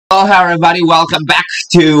Hello, everybody. Welcome back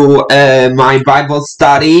to my Bible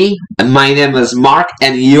study. My name is Mark,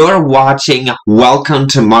 and you're watching Welcome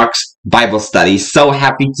to Mark's Bible Study. So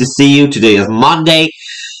happy to see you. Today is Monday.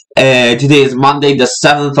 The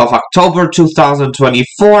 7th of October,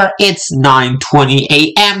 2024. It's 9:20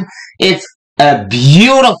 a.m. It's a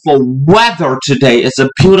beautiful weather today. It's a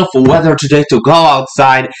beautiful weather today to go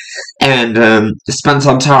outside and spend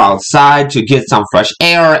some time outside to get some fresh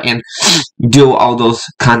air and do all those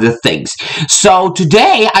kinds of things. So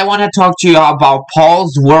today I want to talk to you about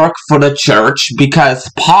Paul's work for the church, because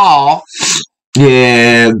Paul,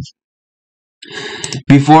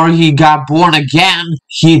 before he got born again,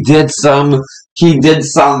 he did some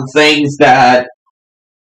things that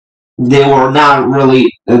they were not really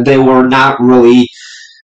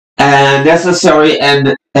necessary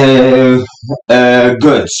and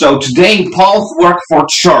good. So today, Paul's work for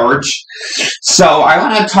church. So I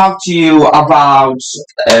want to talk to you about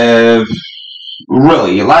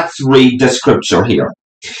let's read the scripture here.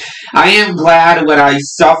 I am glad when I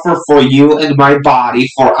suffer for you in my body,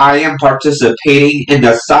 for I am participating in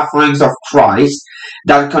the sufferings of Christ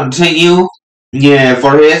that continue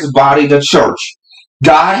for his body, the church.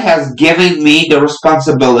 God has given me the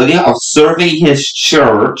responsibility of serving his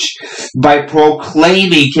church by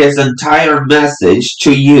proclaiming his entire message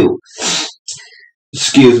to you.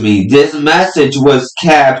 This message was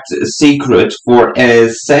kept secret for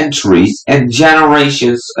centuries and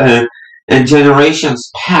generations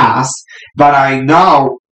past, but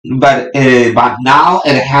now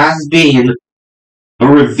it has been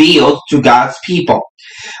revealed to God's people.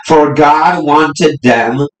 For God wanted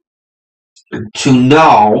them to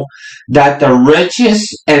know that the riches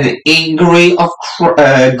and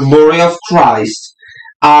glory of Christ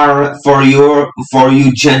are for you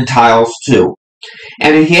Gentiles too.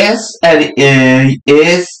 And is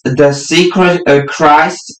the secret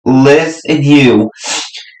Christ lives in you.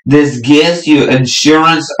 This gives you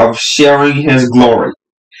assurance of sharing his glory.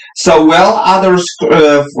 So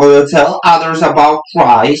tell others about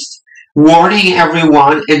Christ, warning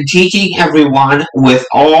everyone and teaching everyone with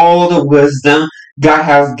all the wisdom God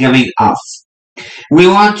has given us. We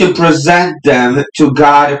want to present them to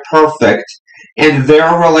God perfect in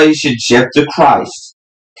their relationship to Christ.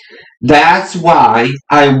 That's why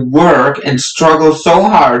I work and struggle so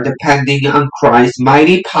hard, depending on Christ's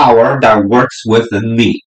mighty power that works within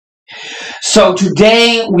me. So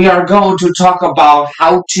today we are going to talk about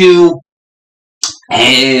how to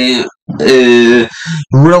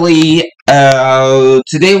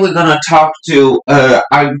today we're gonna talk to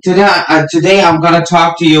today I'm gonna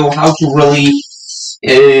talk to you how to really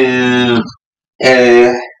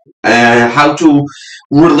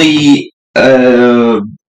I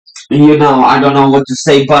don't know what to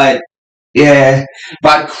say, but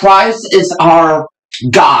Christ is our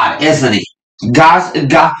God, isn't he?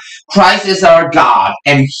 Christ is our God,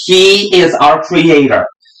 and he is our creator.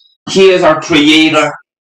 He is our creator.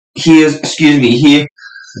 He is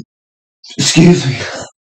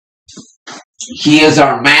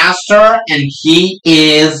our master, and he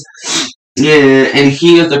is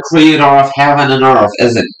the creator of heaven and earth,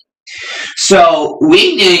 isn't he? So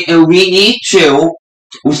we need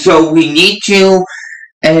to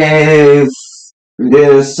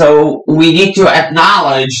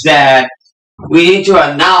acknowledge that we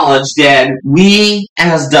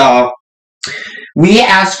as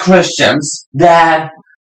Christians, that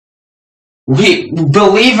we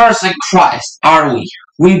believers in Christ, are we?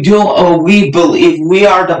 We believe, we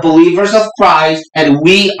are the believers of Christ, and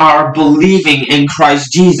we are believing in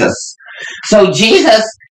Christ Jesus. So Jesus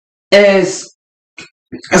is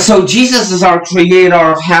our creator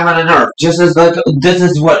of heaven and earth. This is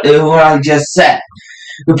what I just said.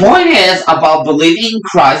 The point is about believing in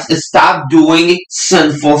Christ is stop doing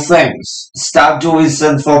sinful things. Stop doing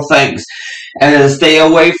sinful things. And stay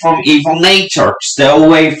away from evil nature. Stay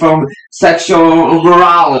away from sexual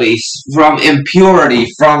immorality, from impurity,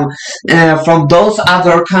 from those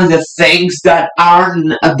other kinds of things that are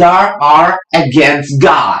against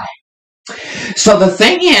God. So the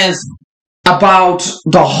thing is about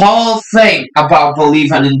the whole thing about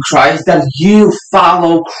believing in Christ, that you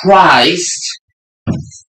follow Christ.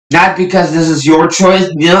 Not because this is your choice,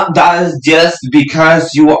 no, that is just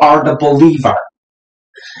because you are the believer.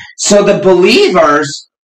 So the believers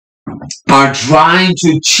are trying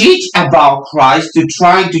to teach about Christ,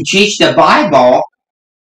 trying to teach the Bible,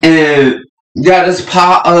 and that is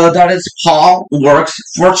Paul works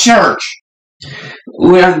for church.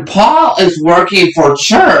 When Paul is working for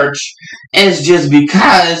church, it's just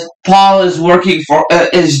because Paul is working for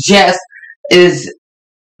is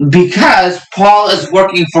because Paul is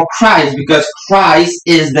working for Christ, because Christ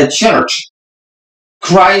is the church.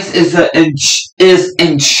 Christ is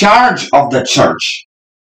in charge of the church.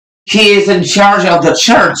 He is in charge of the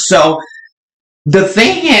church. So the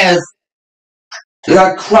thing is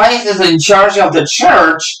that Christ is in charge of the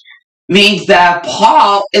church means that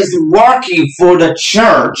Paul is working for the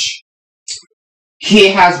church. He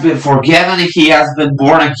has been forgiven. He has been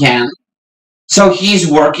born again. So he's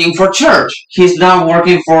working for church. He's not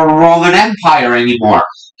working for Roman Empire anymore.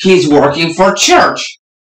 He's working for church.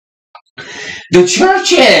 The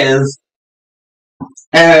church is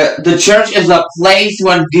a place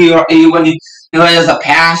when there's a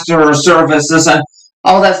pastor or services and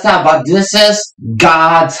all that stuff. But this is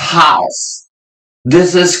God's house.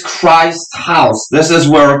 This is Christ's house. This is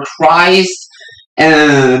where Christ.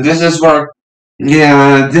 This is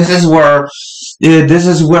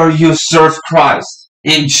where you serve Christ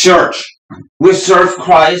in church. We serve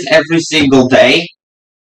Christ every single day,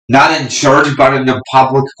 not in church, but in the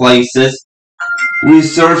public places. We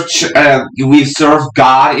serve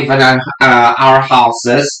God even in our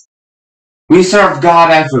houses. We serve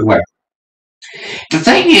God everywhere. The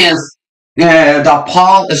thing is that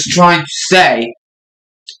Paul is trying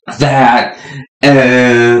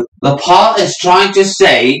to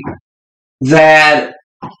say that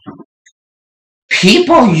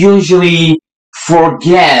people usually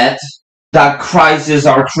forget that Christ is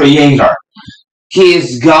our creator. He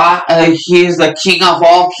is God. He is the King of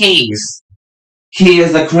all kings. He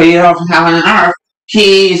is the creator of heaven and earth.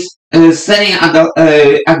 He is sitting on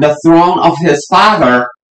the throne of his Father.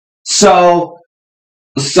 So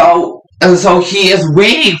he is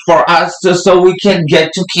waiting for us so we can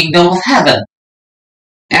get to kingdom of heaven.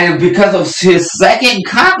 And because of his second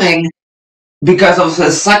coming,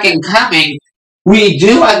 we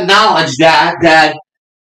do acknowledge that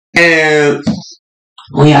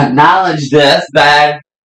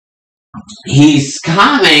he's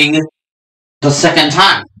coming the second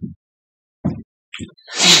time.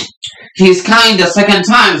 He's coming the second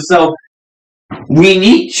time, so we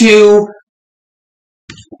need to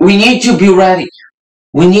be ready.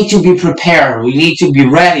 We need to be prepared. We need to be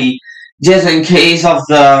ready just in case of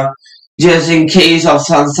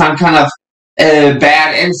some kind of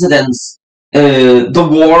bad incidents, the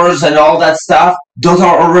wars and all that stuff. Those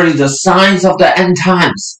are already the signs of the end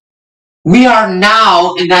times. We are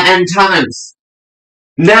now in the end times.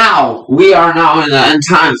 We are now in the end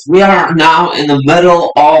times. We are now in the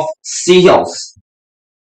middle of seals.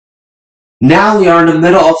 Now we are in the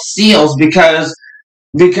middle of seals because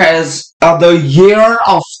of the year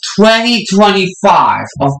of 2025,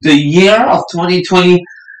 of the year of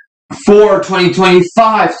 2024,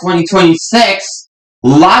 2025, 2026,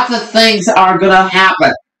 lots of things are going to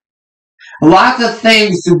happen. Lots of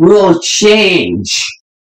things will change.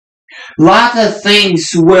 Lots of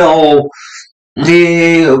things will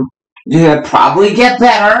probably get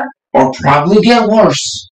better or probably get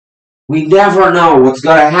worse. We never know what's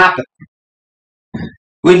going to happen.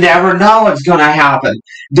 We never know what's going to happen.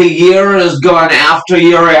 The year is going after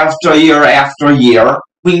year after year after year.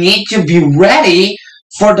 We need to be ready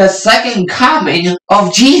for the second coming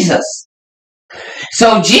of Jesus.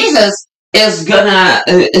 So Jesus is gonna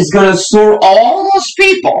sort all those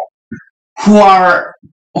people who are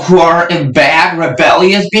in bad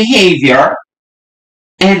rebellious behavior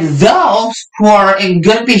and those who are in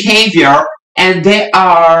good behavior and they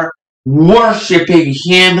are worshiping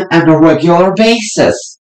him on a regular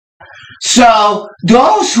basis. So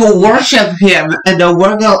those who worship him on a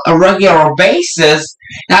regular basis,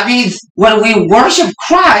 that means when we worship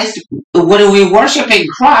Christ, when we worship in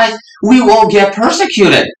Christ, we will get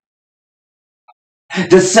persecuted.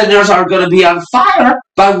 The sinners are going to be on fire,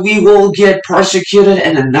 but we will get persecuted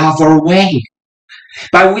in another way.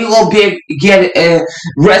 But we will get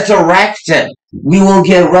resurrected. We will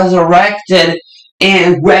get resurrected,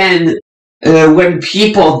 and when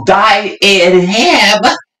people die in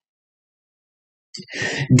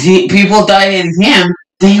him,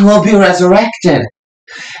 they will be resurrected.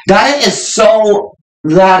 That is so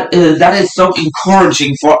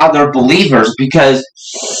encouraging for other believers, because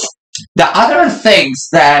the other things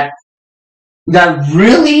that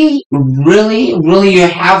really you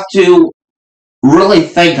have to really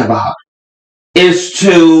think about is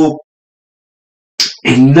to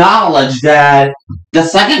acknowledge that the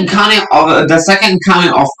second coming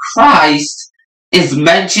of Christ is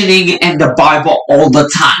mentioning in the Bible all the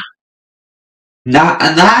time. Not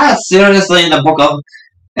seriously in the book of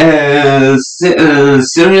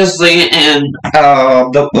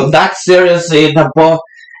not seriously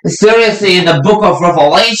in the book of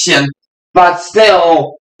Revelation, but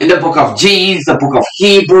still in the book of James, the book of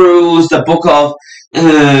Hebrews, the book of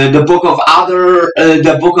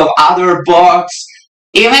other books,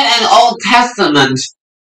 even in Old Testament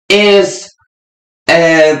is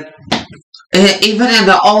even in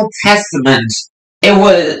the Old Testament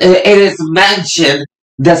it is mentioned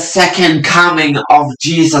the second coming of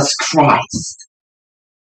Jesus Christ.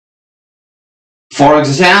 For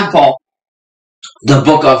example, the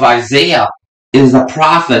book of Isaiah is a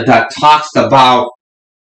prophet that talks about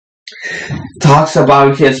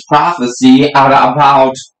his prophecy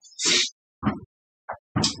about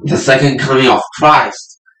the second coming of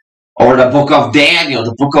Christ. Or the book of Daniel,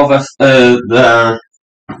 the book of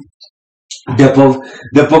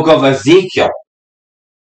the book of Ezekiel.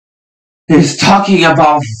 He's talking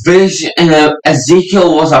about vision.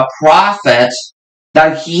 Ezekiel was a prophet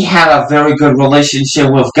that he had a very good relationship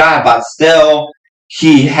with God, but still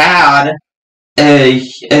he had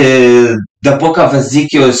the book of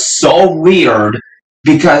Ezekiel is so weird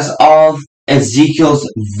because of Ezekiel's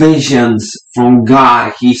visions from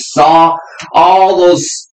God. He saw all those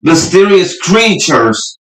mysterious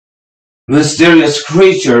creatures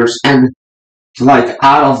and like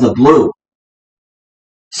out of the blue.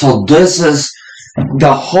 So this is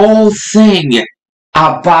the whole thing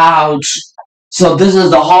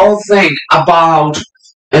about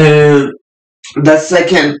the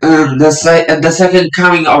second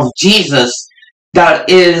coming of Jesus that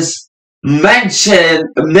is mentioned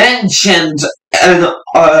in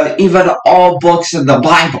even all books in the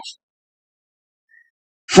Bible.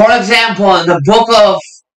 For example, in the book of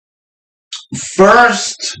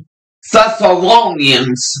First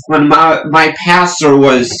Thessalonians, when my pastor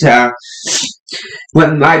was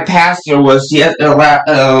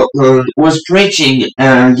preaching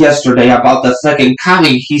yesterday about the second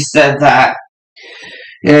coming, he said that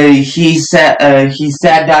that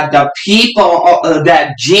the people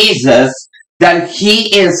that Jesus, that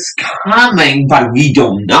he is coming, but we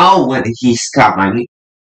don't know when he's coming.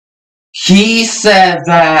 He said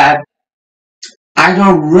that, I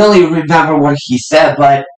don't really remember what he said,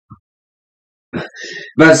 but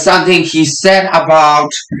something he said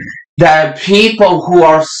about that people who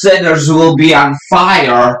are sinners will be on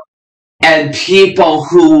fire, and people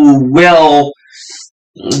who will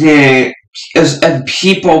and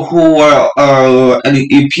people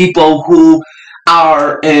who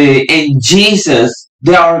are in Jesus,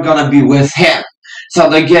 they are gonna be with him. So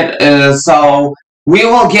they get so we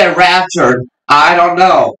will get raptured. I don't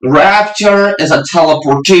know. Rapture is a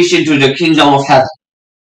teleportation to the kingdom of heaven.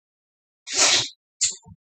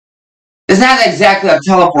 It's not exactly a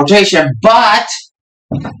teleportation, but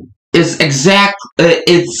it's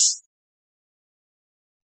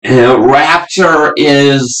rapture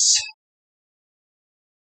is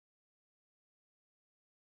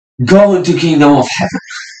going to kingdom of heaven.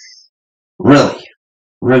 Really,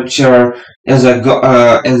 rapture is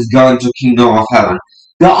going to kingdom of heaven.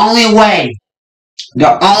 The only way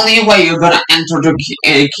you're gonna enter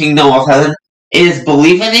the kingdom of heaven is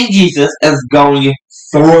believing in Jesus, is going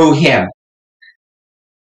through him.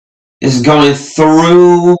 Is going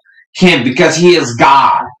through him because he is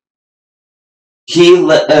God.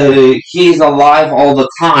 He's alive all the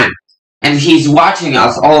time, and he's watching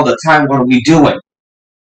us all the time when we do it.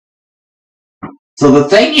 So the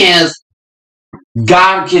thing is,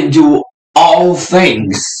 God can do all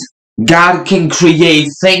things. God can create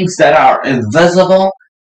things that are invisible.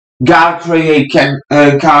 God can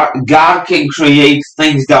create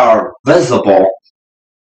things that are visible.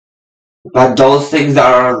 But those things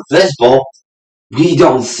that are invisible, we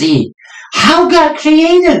don't see. How God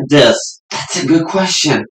created this? That's a good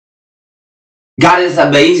question. God is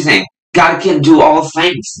amazing. God can do all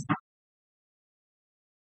things.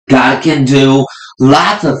 God can do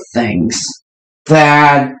lots of things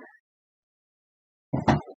that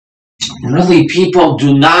really people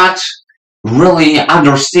do not really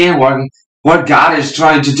understand what God is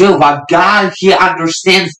trying to do. But God, he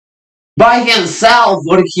understands by himself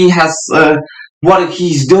what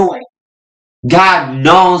he's doing. God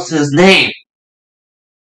knows his name.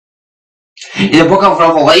 In the book of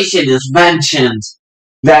Revelation is mentioned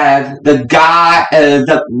that the guy,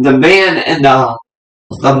 the man and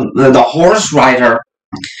the horse rider,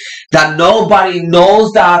 that nobody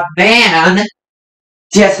knows that man,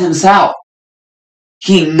 just himself.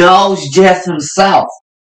 He knows just himself.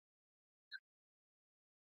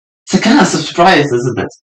 It's a kind of surprise, isn't it?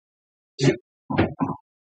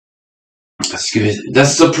 Excuse me. The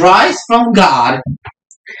surprise from God,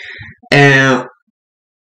 and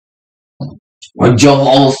what Joel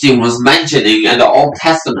Osteen was mentioning in the Old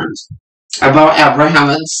Testament about Abraham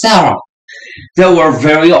and Sarah. They were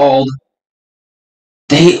very old.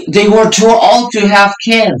 They were too old to have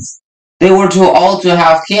kids. They were too old to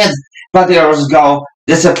have kids. But there was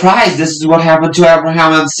the surprise. This is what happened to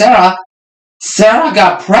Abraham and Sarah. Sarah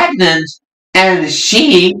got pregnant and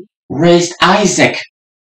she raised Isaac.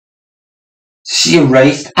 She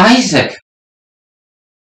raised Isaac.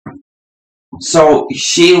 So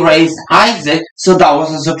she raised Isaac, so that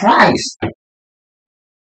was a surprise.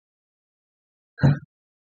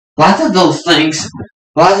 Lots of those things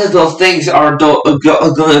are going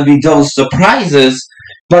to be those surprises,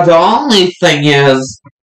 but the only thing is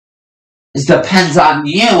it depends on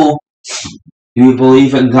you. Do you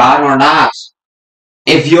believe in God or not?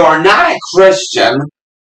 If you're not a Christian,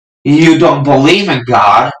 you don't believe in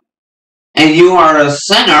God, and you are a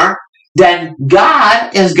sinner, then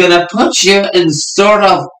God is going to put you in sort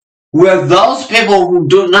of with those people who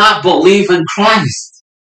do not believe in Christ.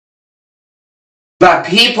 But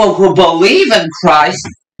people who believe in Christ,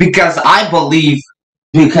 because I believe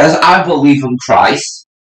in Christ,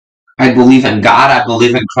 I believe in God, I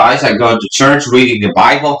believe in Christ, I go to church, reading the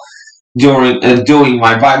Bible, doing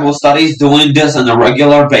my Bible studies, doing this on a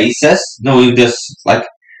regular basis, doing this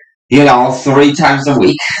 3 times a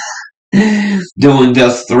week. Doing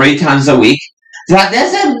this 3 times a week. That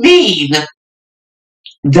doesn't mean.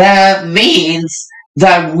 That means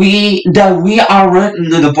that we are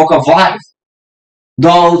written in the book of life.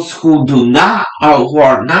 Those who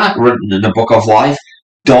are not written in the book of life,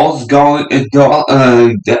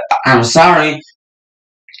 I'm sorry,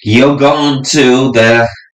 you're going to the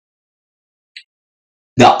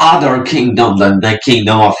other kingdom than the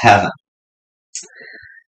kingdom of heaven.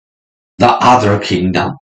 The other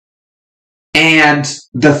kingdom. And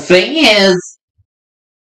the thing is,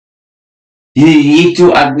 you need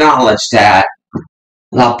to acknowledge that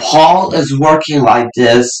Paul is working like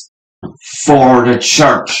this for the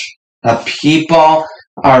church. That people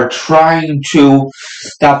are trying to,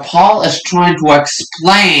 that Paul is trying to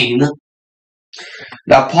explain,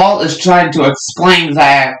 that Paul is trying to explain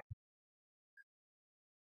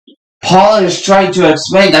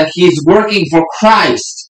that he's working for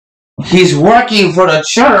Christ. He's working for the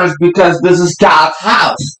church because this is God's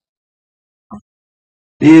house.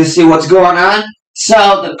 Do you see what's going on?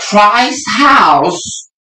 So the Christ house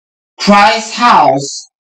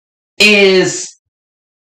is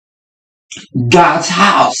God's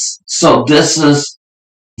house. So this is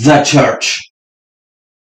the church.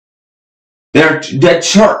 The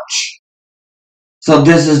church. So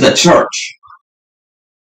this is the church.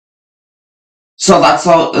 So that's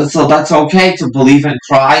okay to believe in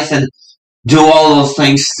Christ and do all those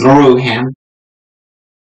things through Him.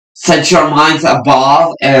 Set your minds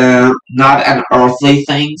above and not on earthly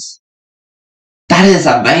things. That is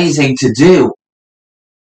amazing to do,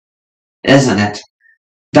 isn't it?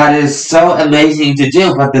 That is so amazing to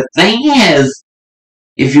do. But the thing is,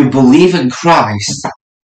 if you believe in Christ,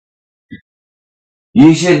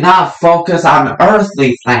 you should not focus on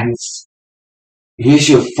earthly things. You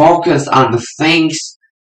should focus on the things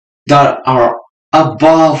that are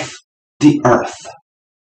above the earth.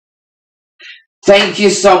 Thank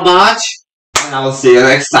you so much, and I will see you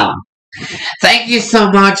next time. Thank you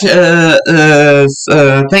so much. Thank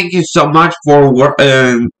you so much for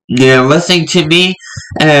listening to me,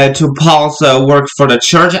 to Paul's work for the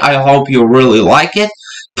church. I hope you really like it.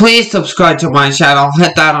 Please subscribe to my channel,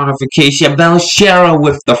 hit that notification bell, share it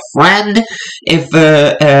with the friend if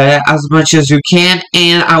as much as you can,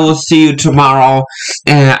 and I will see you tomorrow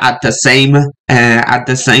at the same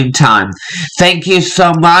time. Thank you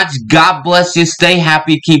so much. God bless you. Stay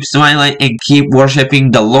happy, keep smiling, and keep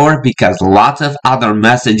worshiping the Lord, because lots of other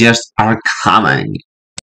messages are coming.